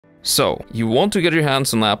So, you want to get your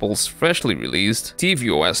hands on Apple's freshly released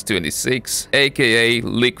tvOS 26, aka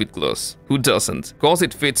Liquid Gloss. Who doesn't? Cause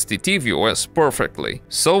it fits the tvOS perfectly.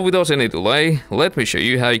 So without any delay, let me show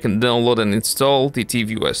you how you can download and install the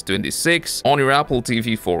tvOS 26 on your Apple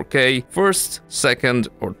TV 4K, first, second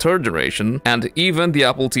or third generation, and even the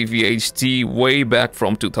Apple TV HD way back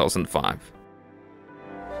from 2005.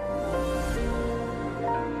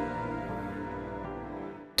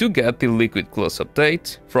 To get the Liquid Gloss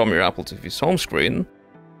update from your Apple TV's home screen,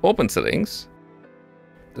 open Settings,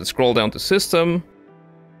 then scroll down to System,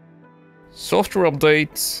 Software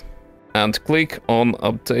Updates, and click on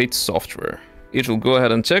Update Software. It will go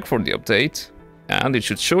ahead and check for the update, and it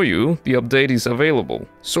should show you the update is available.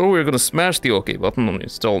 So we're gonna smash the OK button on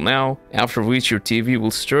Install Now, after which your TV will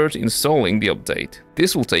start installing the update.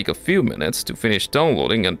 This will take a few minutes to finish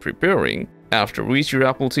downloading and preparing, after which your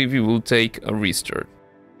Apple TV will take a restart.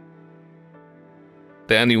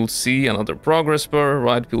 Then you'll see another progress bar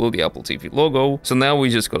right below the Apple TV logo, so now we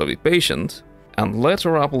just gotta be patient and let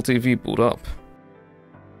our Apple TV boot up.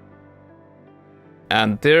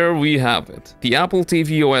 And there we have it, the Apple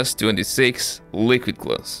tvOS 26 Liquid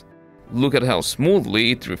Gloss. Look at how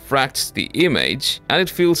smoothly it refracts the image, and it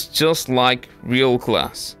feels just like real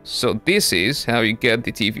glass. So this is how you get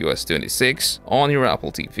the tvOS 26 on your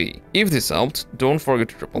Apple TV. If this helped, don't forget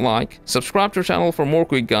to drop a like, subscribe to our channel for more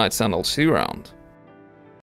quick guides, and I'll see you around.